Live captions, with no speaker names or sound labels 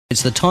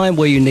It's the time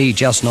where you need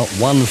just not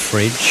one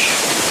fridge,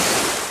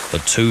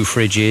 but two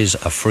fridges,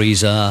 a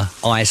freezer,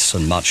 ice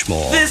and much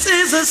more. This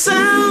is the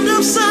sound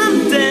of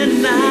Sunday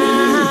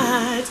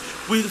night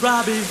with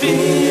Robbie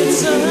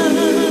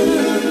Vincent.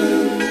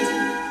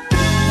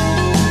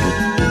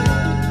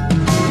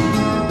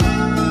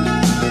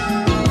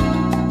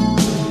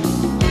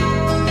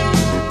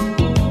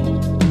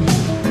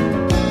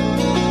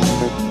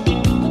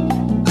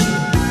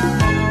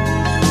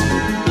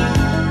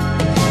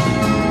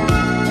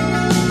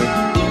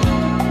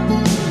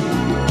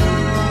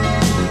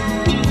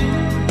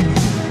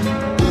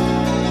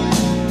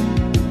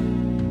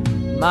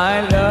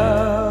 My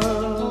love,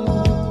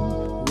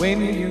 when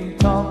you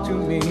talk to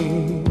me,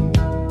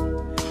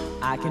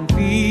 I can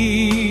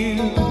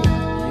feel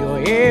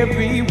your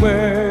every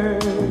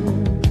word.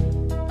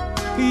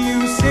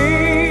 You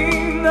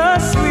sing the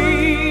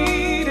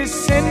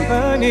sweetest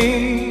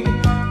symphony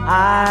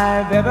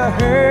I've ever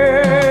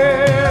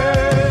heard.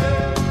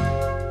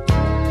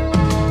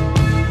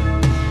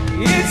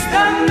 It's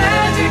the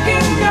magic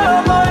in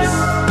your voice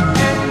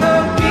and the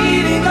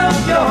beating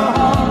of your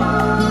heart.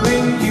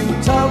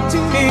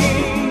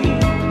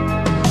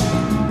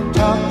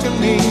 Talk to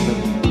me,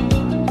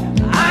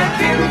 I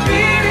can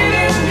feel it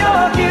in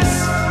your kiss.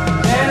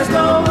 There's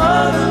no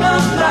other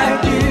love like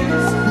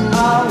this.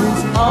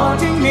 Always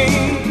haunting me,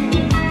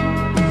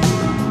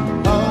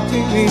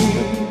 haunting me.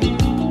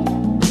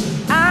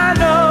 I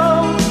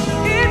know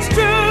it's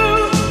true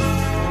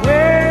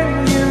when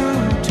you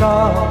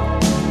talk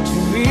to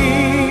me.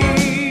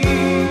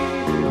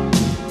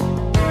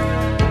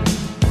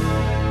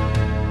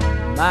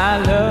 My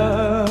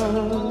love,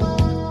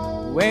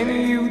 when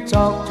you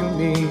talk to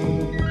me,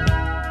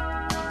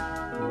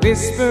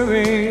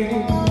 whispering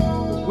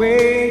the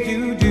way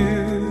you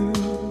do,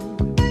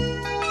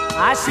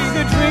 I see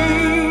the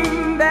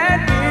dream that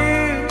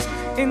lives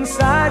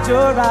inside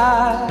your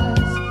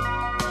eyes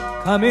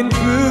coming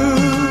true.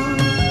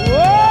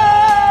 Oh,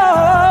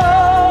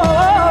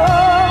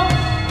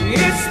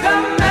 it's the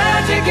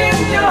magic in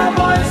your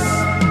voice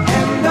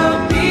and the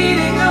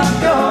beating of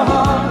your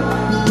heart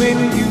when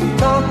you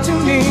talk to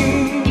me.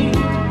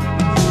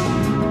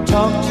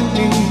 Talk to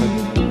me,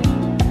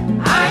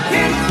 I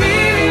can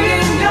feel it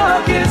in your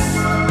kiss.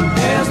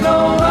 There's no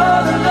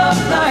other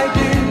love like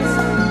this.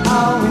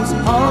 Always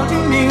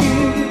haunting me,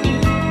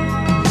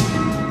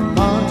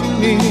 haunting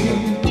me.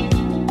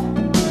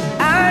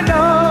 I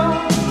know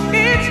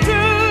it's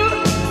true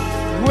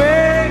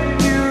when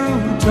you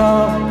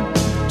talk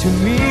to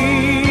me.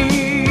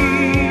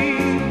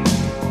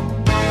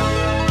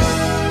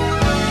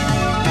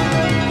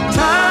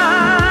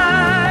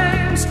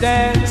 Time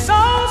stands so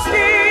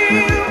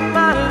still,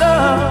 my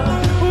love,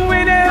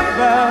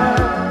 whenever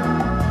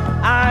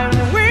I'm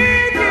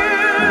with you.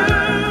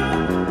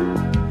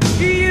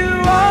 You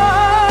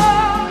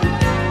are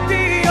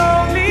the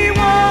only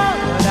one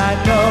I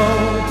know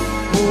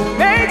who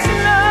makes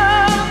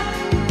love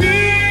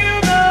feel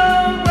the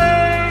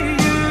way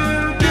you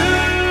do.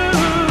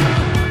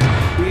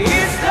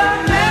 It's the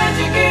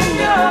magic in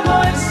your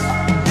voice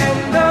and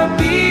the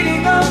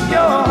beating of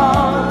your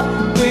heart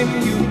when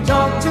you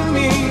talk to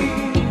me.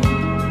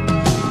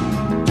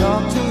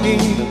 Talk to me,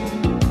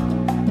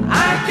 I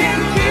can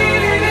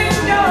feel it in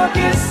your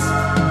kiss.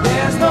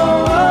 There's no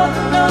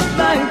other love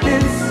like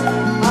this.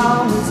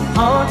 Always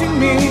haunting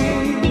me.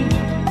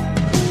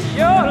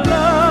 Your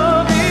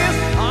love is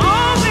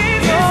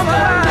always on my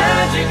mind.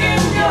 Magic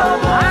in your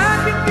voice. I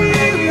can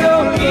feel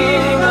your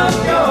beating of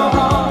your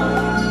heart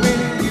when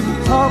you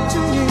talk to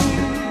me.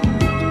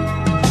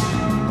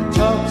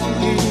 Talk to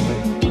me,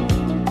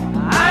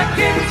 I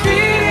can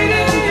feel it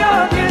in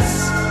your kiss.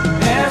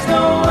 There's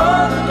no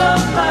other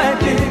love like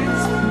this.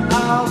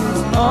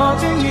 Always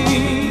haunting me.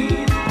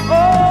 Oh,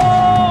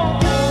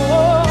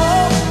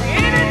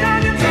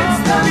 anytime you talk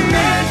to me,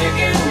 magic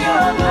in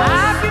your voice.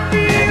 I can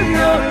feel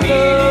your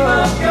beating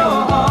of your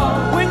heart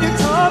when you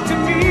talk to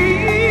me.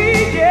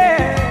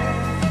 Yeah.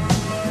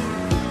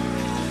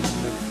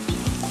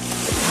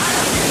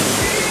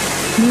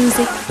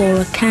 Music for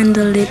a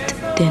Candlelit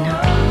Dinner.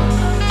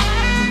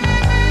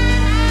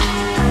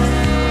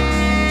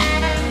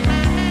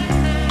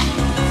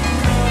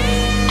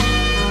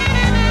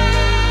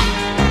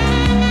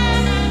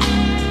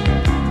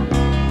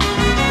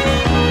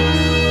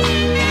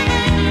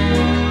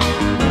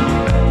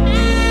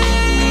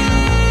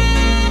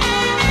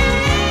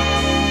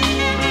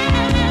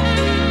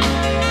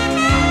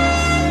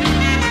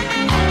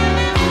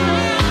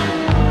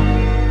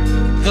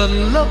 The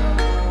look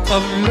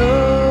of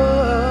love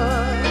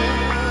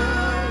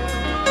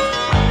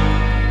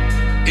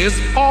is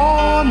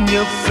on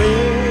your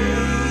face,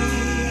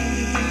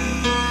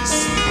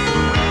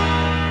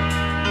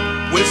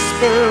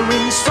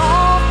 whispering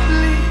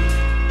softly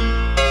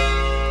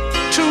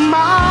to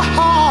my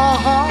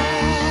heart.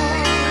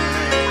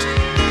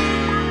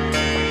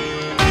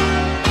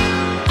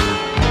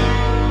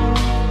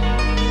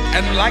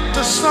 And like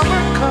the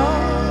summer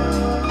comes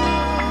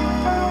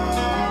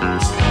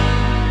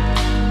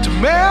to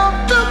melt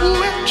the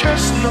winter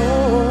snow,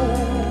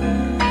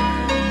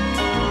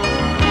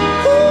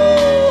 ooh,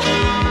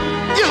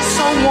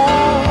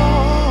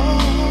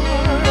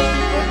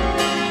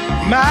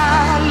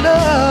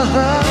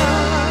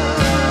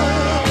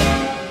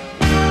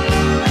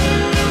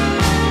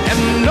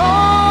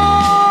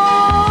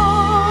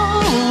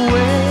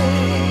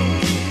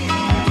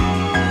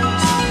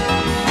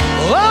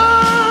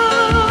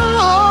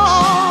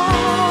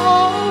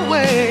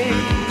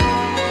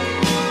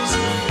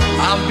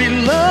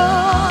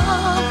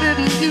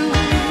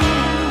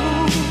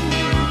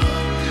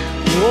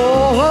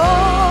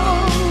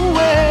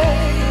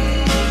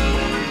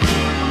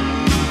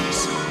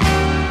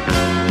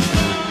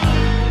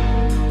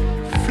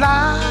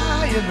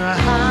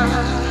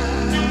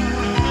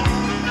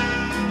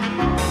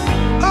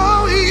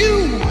 Oh,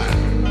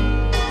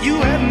 you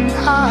and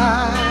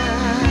I,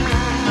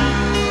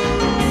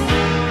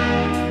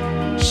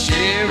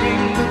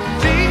 sharing the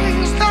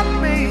things that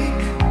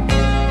make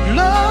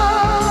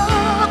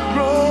love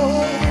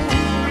grow.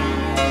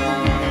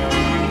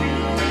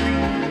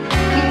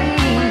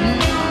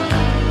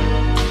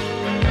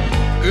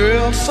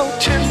 Girl, so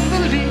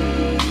tenderly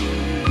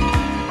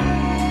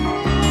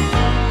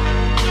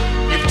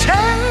you've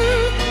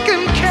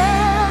taken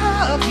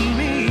care of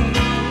me,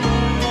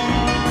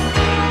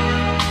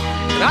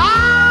 and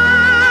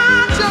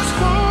I just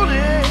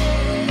wanted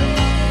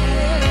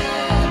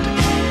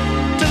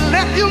to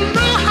let you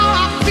know how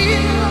I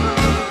feel.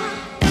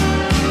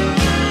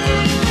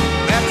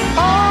 That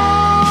always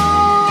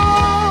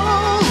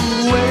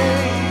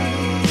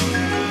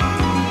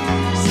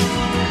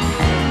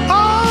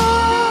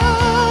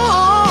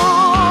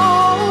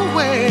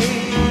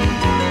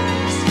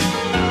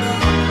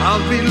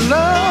I'll be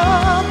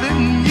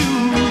loving you.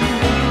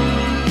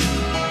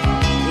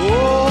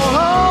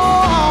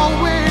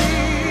 Always.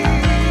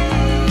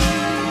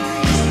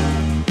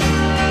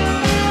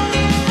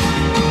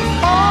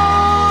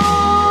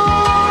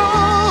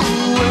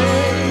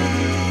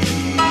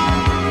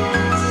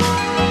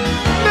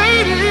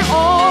 Lady,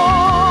 always.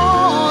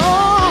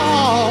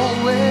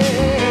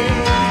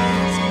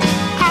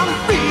 I'll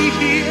be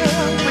here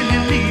when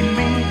you need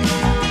me.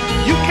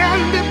 You can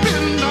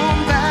depend on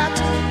that.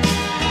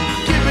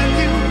 Giving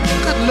you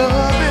good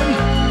loving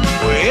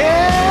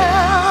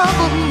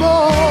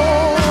forevermore.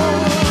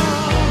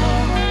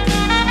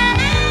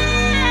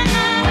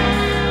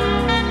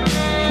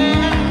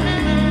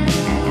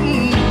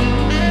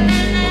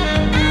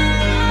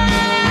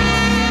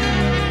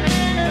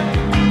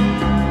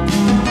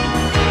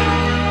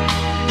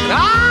 And I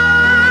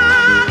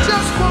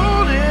just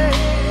wanted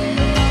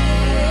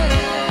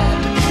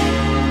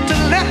to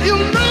let you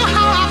know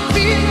how I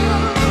feel.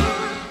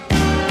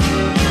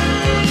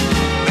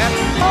 That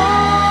always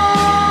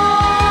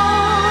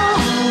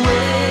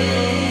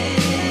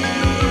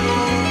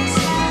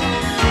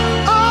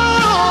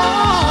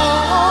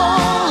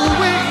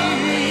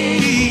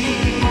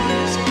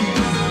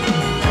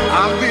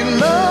I'll be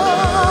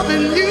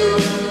loving you.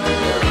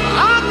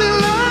 I'll be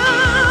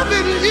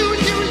loving you,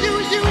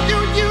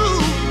 you.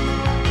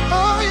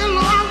 Oh, you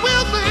know I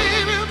will,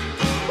 baby.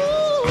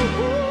 Ooh,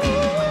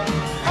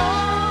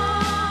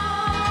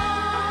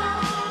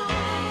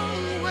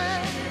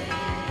 always.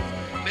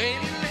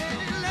 Lady.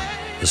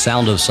 The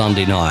sound of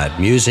Sunday night,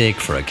 music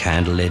for a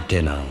candlelit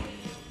dinner.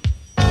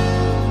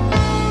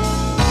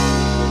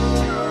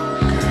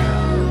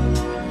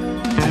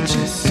 I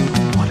just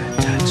wanna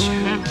touch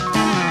you.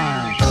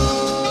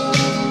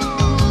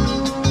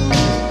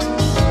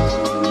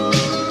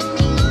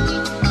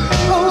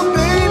 Oh,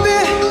 baby.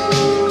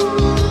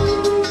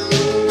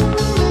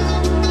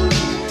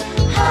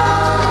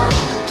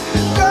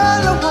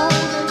 Girl, I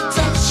wanna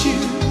touch you.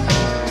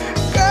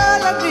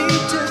 Girl, I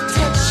need to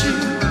touch you.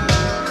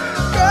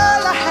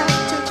 Girl, I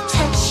have to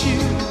touch you.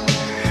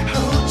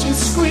 Hold you,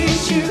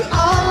 squeeze you.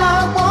 All I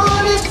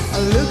want is I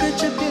look at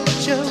your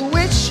picture,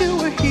 wish you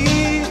were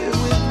here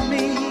with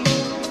me.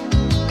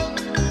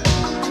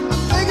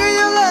 Think of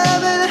your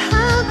love and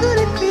how good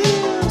it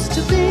feels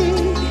to be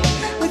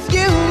with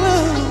you,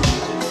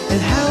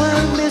 and how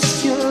I miss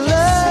your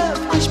love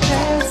each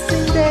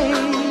passing day.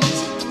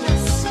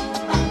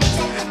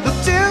 The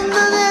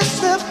tenderness,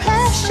 the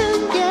passion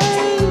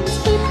games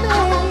we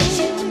play.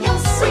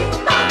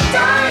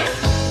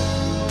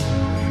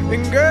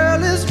 And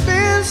girl, it's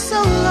been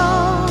so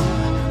long,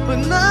 but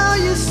now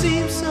you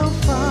seem so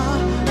far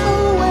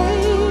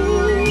away.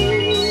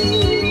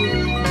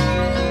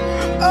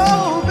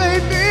 Oh,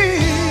 baby,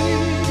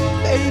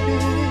 baby,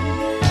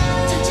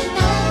 Don't you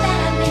know that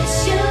I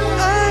miss you?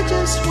 I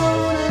just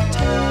wanna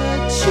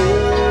touch you.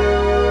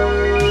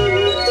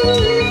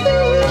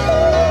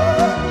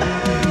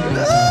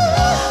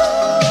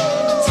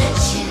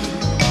 Touch you,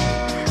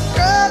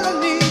 Girl, I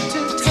need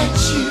to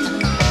touch you.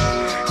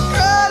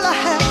 Girl, I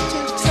have to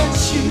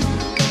touch you.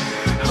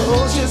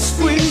 Hold you,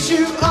 squeeze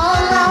you.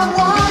 All I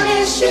want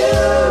is you.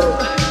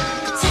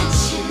 touch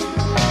you,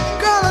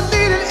 Girl, I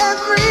need it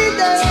every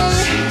day.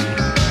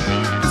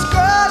 'Cause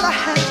girl, I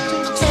have to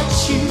touch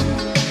you.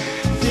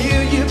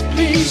 Feel you,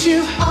 please you.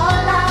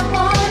 all I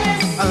want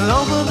is I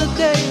long for the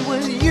day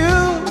when you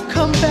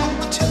come back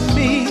to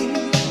me.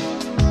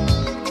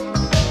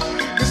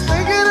 'Cause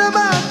thinking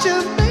about you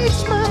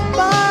makes my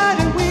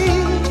body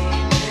weak.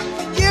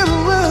 You,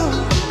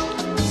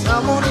 'cause I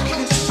wanna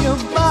kiss your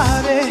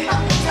body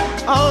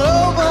all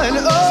over and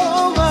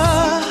over.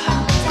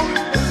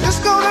 It's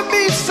gonna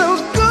be so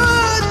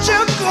good,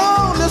 you're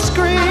gonna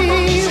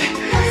scream.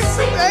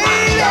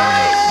 Baby,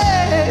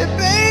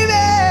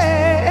 baby,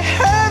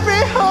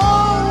 hurry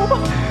home.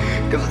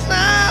 'Cause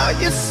now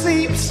you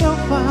seem so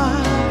far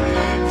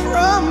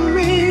from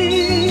me.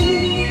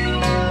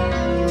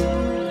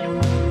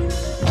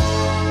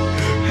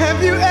 Have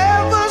you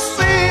ever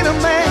seen a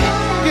man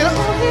get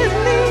on his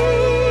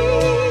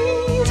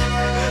knees,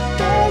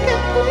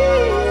 begging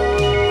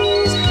please?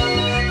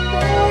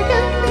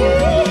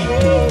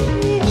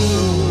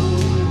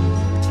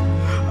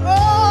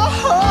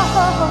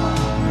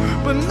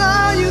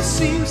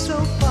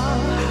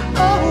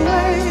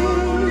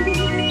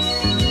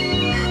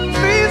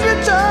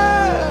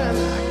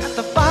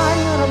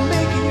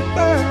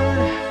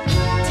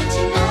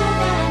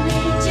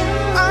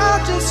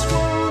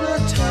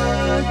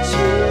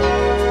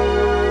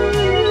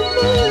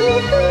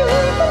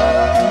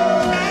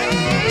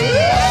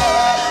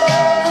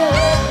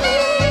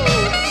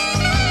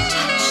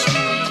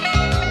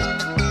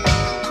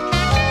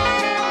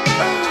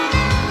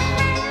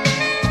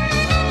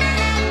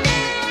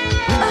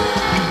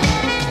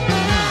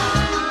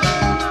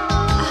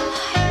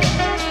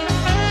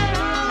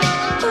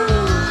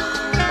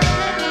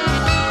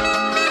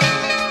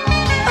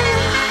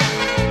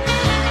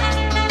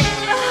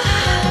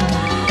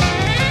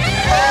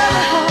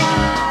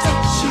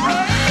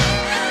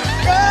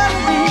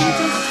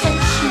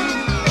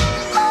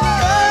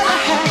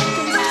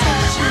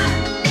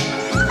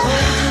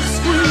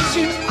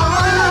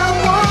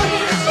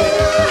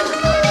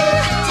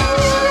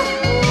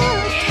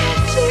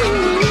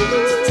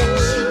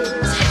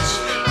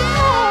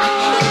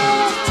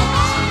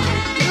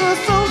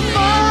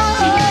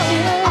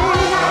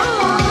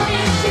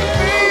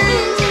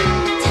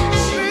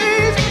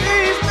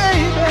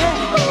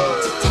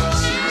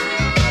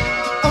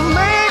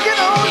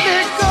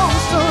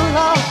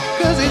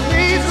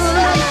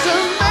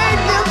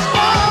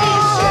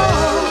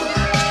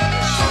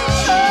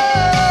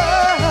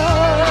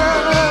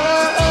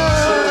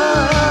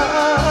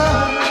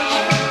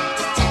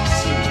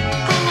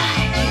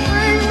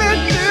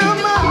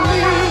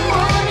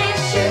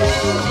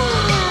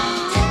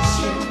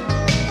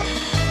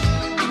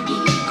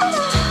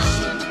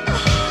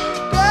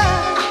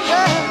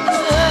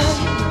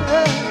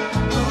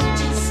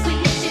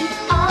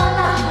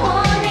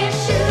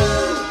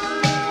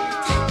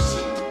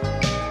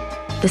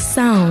 The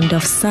sound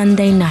of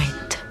Sunday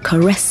night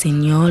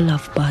caressing your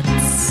love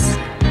buds.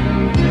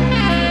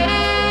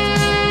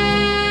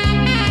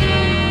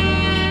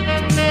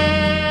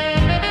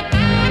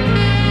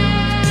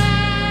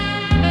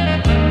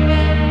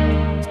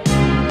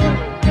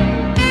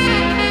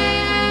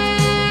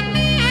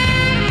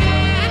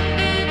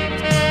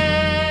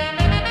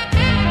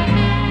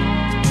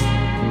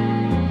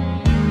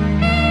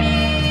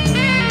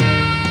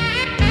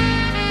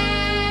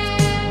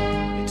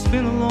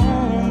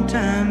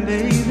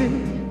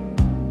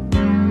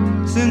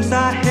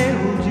 I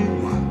held you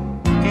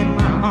in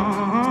my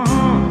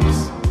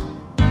arms,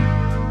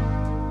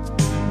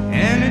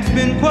 and it's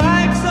been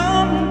quite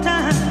some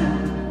time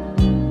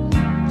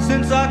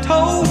since I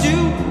told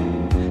you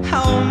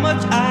how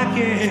much I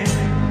care.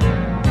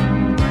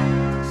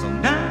 So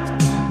now,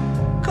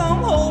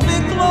 come hold me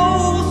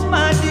close,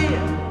 my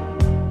dear.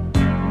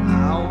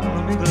 I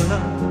wanna make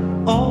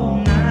love all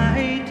night.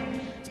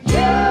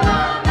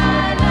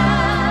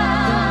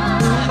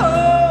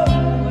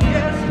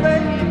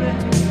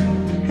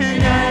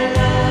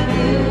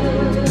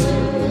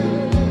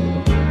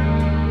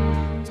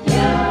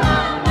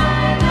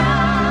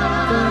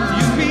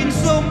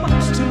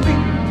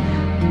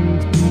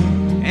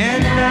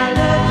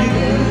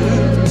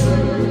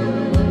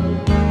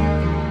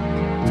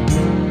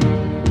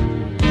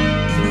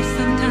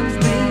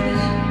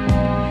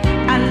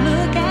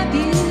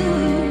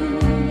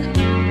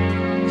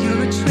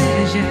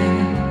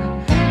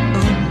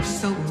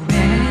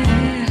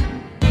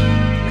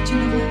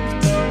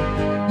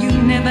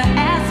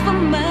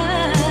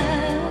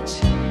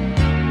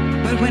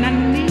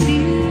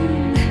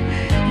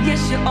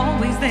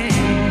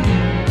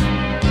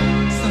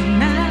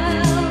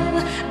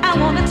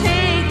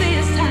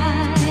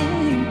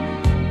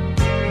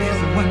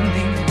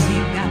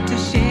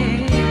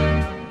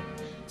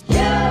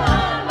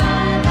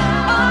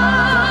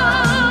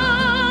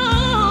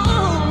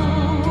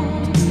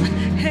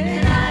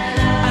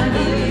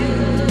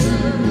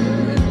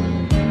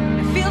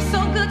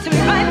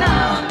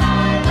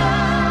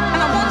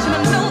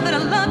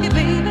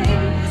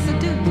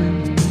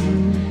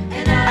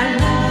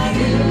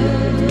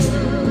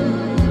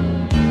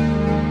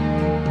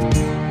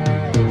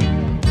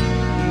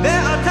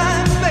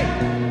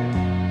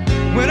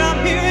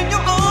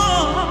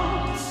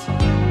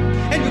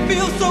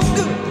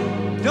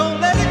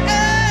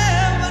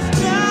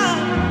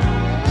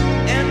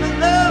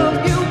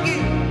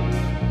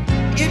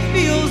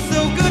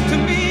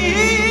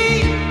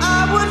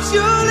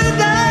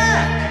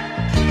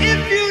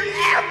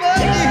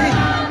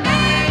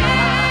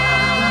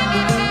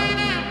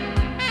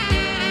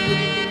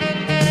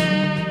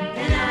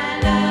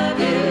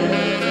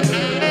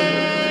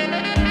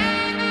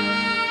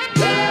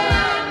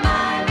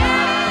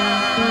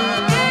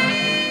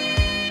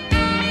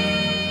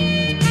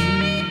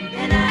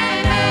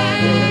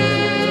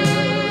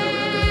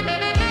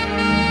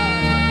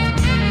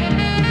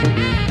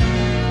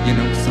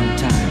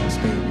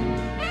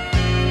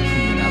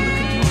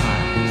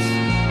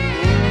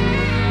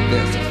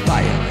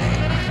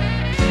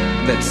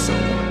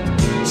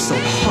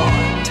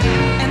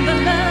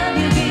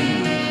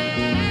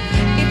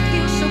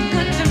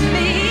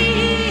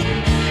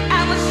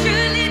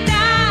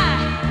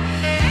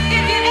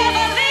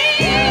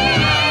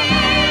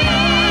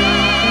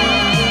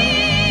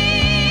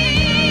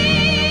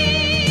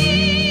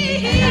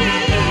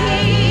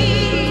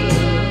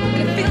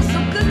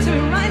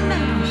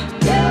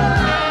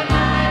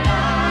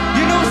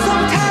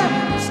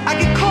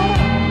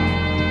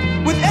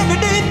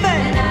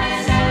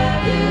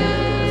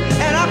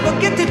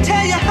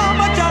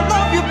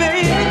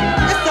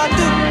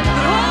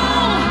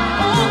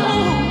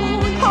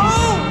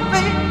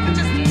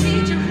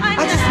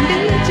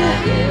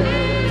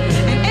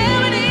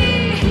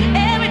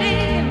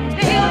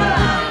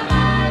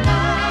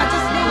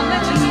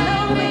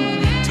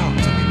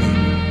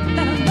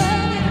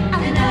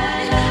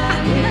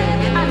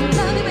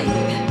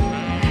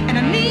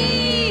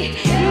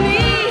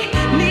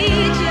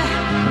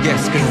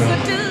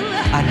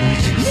 I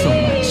need you so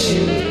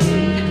much.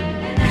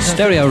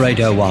 Stereo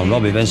Radio 1,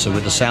 Robbie Vincent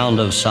with the sound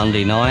of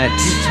Sunday night.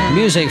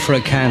 Music for a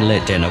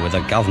candlelit dinner with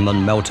a government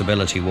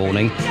meltability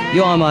warning.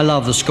 You Are My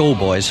Love, the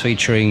Schoolboys,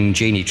 featuring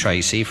Jeannie,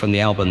 Tracy from the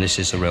album This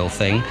Is the Real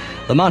Thing.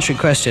 The much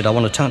requested I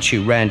Want to Touch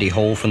You, Randy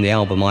Hall from the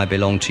album I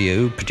Belong to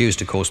You,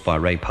 produced of course by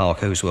Ray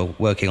Parker, who's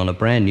working on a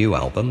brand new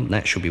album.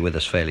 That should be with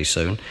us fairly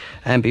soon.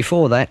 And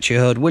before that you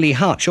heard Willie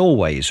Hutch,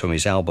 Always, from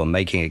his album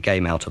Making a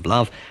Game Out of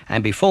Love.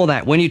 And before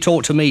that, When You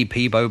Talk to Me,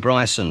 Peabo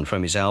Bryson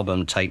from his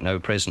album Take No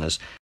Prisoners.